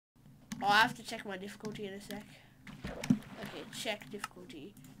Oh, I have to check my difficulty in a sec. Okay, check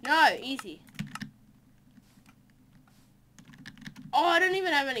difficulty. No, easy. Oh, I don't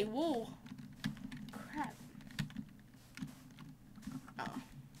even have any wool. Crap. Oh.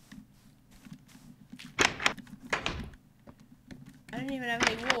 I don't even have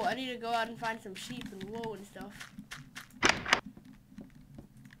any wool. I need to go out and find some sheep and wool and stuff.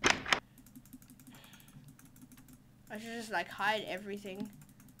 I should just like hide everything.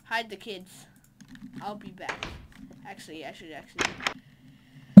 Hide the kids. I'll be back. Actually. Ashley?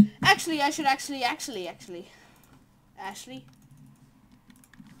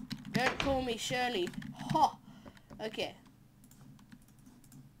 Don't call me Shirley. Ha! Okay.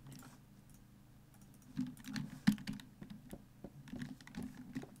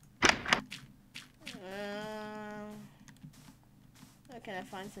 Where can I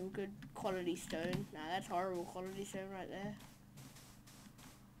find some good quality stone? Nah, that's horrible quality stone right there.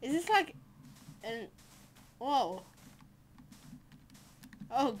 Is this like an... Whoa.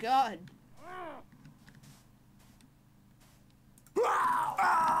 Oh god.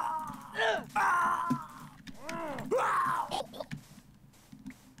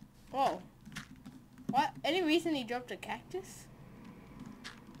 Whoa. What? Any reason he dropped a cactus?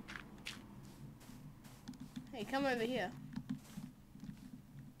 Hey, come over here.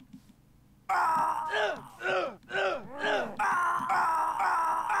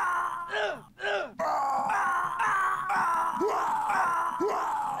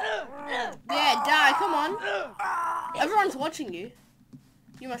 Yeah, die, come on. Everyone's watching you.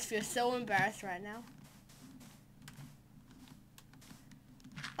 You must feel so embarrassed right now.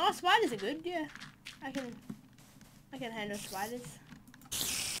 Oh, spiders are good, yeah. I can handle spiders.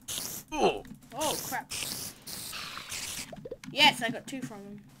 Oh crap. Yes, I got 2 from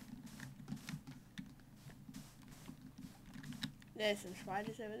them. There's some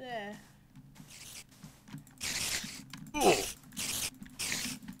spiders over there.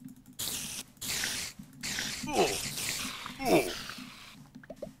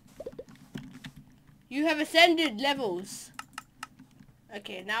 You have ascended levels.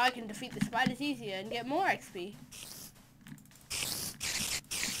 Okay, now I can defeat the spiders easier and get more XP.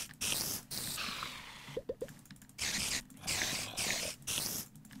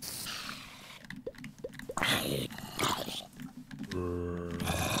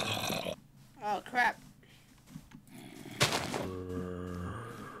 Oh crap.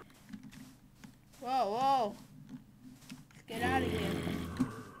 Whoa. Let's get out of here.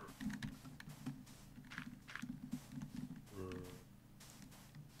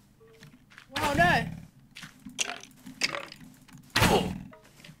 Oh no!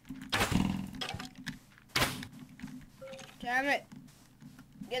 Damn it!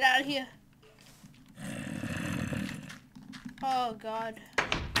 Get out of here! Oh god.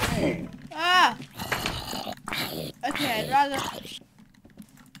 Ah! Okay, I'd rather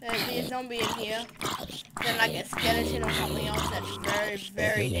there be a zombie in here than like a skeleton or something else that's very,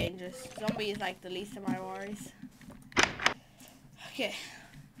 very dangerous. Zombie is like the least of my worries. Okay.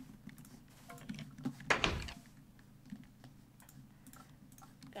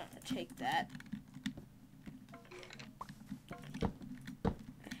 Gonna take that.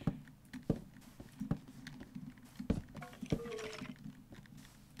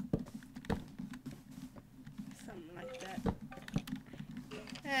 Something like that.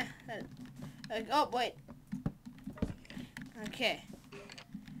 Oh, wait. Okay.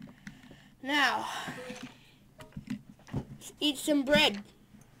 Now, let's eat some bread.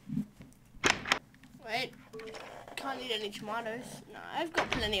 Wait. Can't eat any tomatoes. No, I've got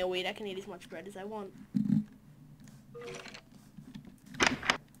plenty of wheat. I can eat as much bread as I want.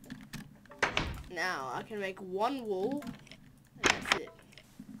 Now, I can make 1 wool, and that's it.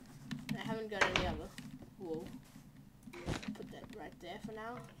 I haven't got any other wool. Put that right there for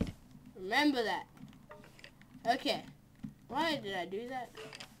now. Remember that. Okay. Why did I do that?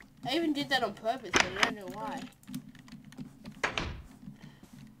 I even did that on purpose, but I don't know why.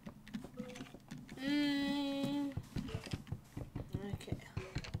 Okay.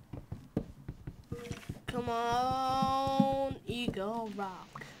 Come on, Eagle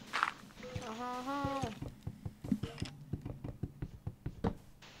Rock.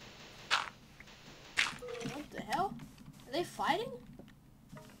 What the hell? Are they fighting?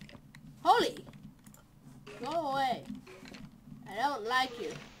 Holy! Go away. I don't like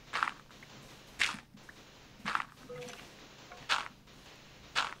you.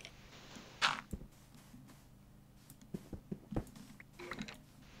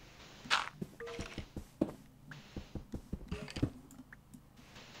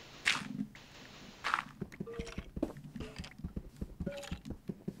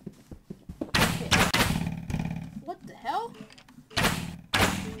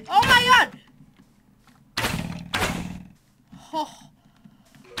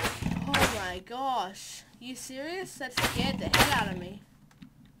 gosh. You serious? That scared the hell out of me.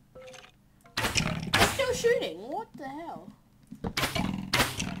 They're still shooting. What the hell?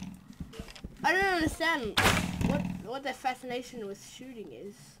 I don't understand what their fascination with shooting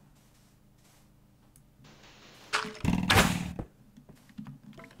is.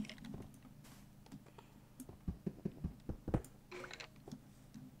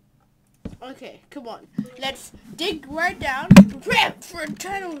 Okay, come on. Let's dig right down. Prepare for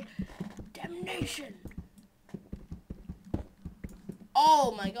eternal damnation.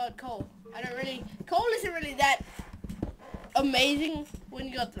 Oh my god, coal. Coal isn't really that amazing when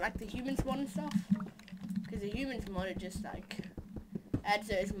you got like the human spawn and stuff. Because the human spawn it just like adds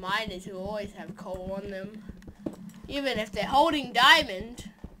those miners who always have coal on them. Even if they're holding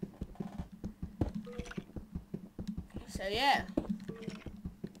diamond. So yeah.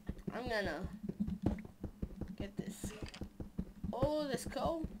 I'm gonna get this. All this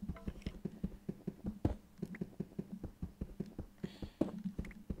coal.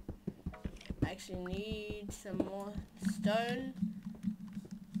 I actually need some more stone.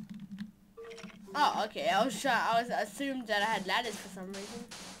 Oh, okay. I was assumed that I had ladders for some reason.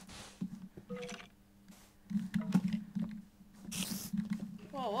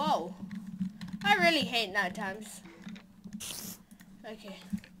 Whoa, whoa. I really hate night times. Okay.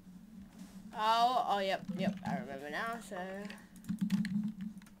 Oh, yep, I remember now, so...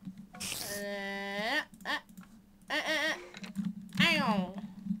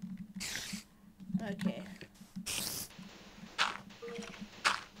 Okay.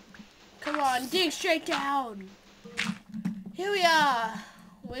 Come on, dig straight down! Here we are!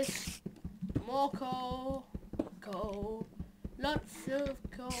 With more coal. Lots of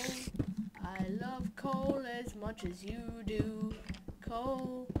coal. I love coal as much as you do.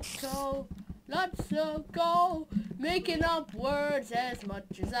 Coal. Lots of coal, making up words as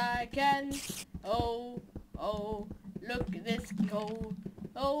much as I can. Oh, look at this coal.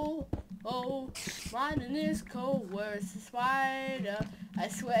 Oh, mining this coal. Where's the spider? I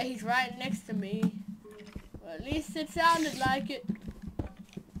swear he's right next to me. Well, at least it sounded like it.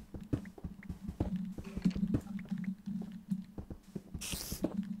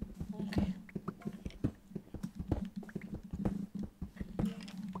 Okay.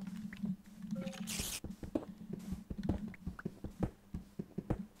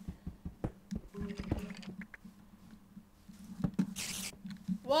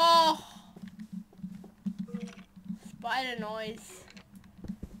 Whoa! Spider noise.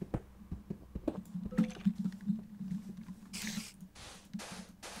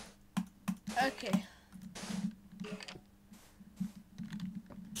 Okay.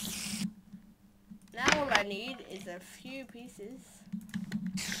 Now all I need is a few pieces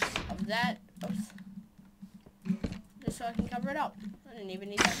of that. Oops. Just so I can cover it up. I didn't even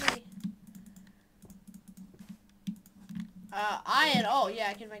need that many. Iron. Oh, yeah,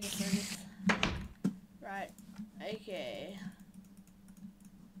 I can make a furnace. Right. Okay.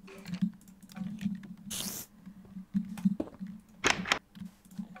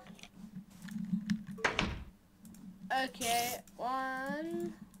 Okay.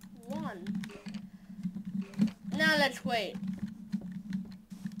 One. Now let's wait.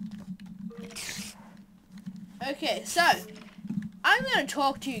 Okay, so I'm gonna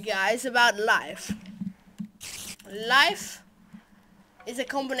talk to you guys about life. Life is a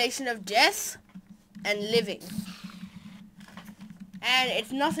combination of death and living. And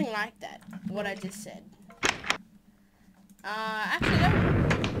it's nothing like that, what I just said. Actually,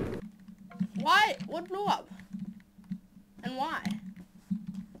 no. Why? What blew up? And why?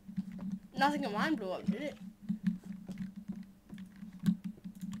 Nothing of mine blew up, did it?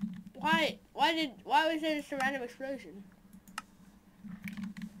 Why was there just a random explosion?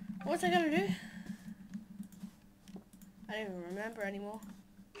 What was I gonna do? I don't even remember anymore.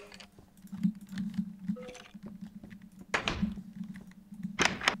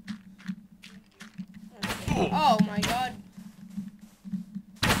 Okay. Oh my god.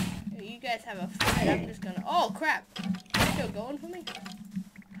 You guys have a fight. I'm just gonna... Oh crap. Are you still going for me?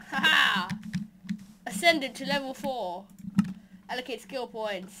 Haha! Ascended to level 4. Allocate skill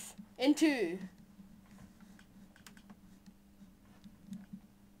points. Into...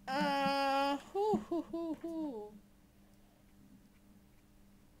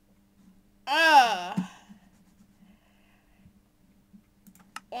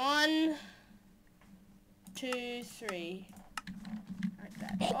 One, 2, 3. Like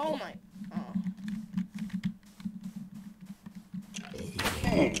that. Oh my.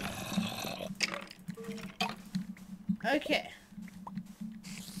 Okay.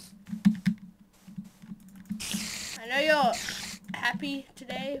 I know you're happy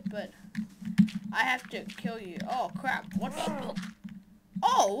today, but I have to kill you. Oh crap! What?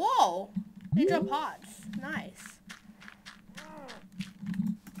 Oh whoa! They drop hearts. Nice.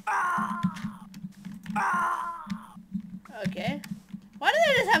 Okay. Why do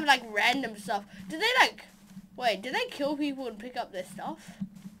they just have like random stuff? Do they like? Wait, do they kill people and pick up their stuff?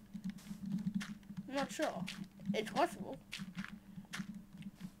 I'm not sure. It's possible.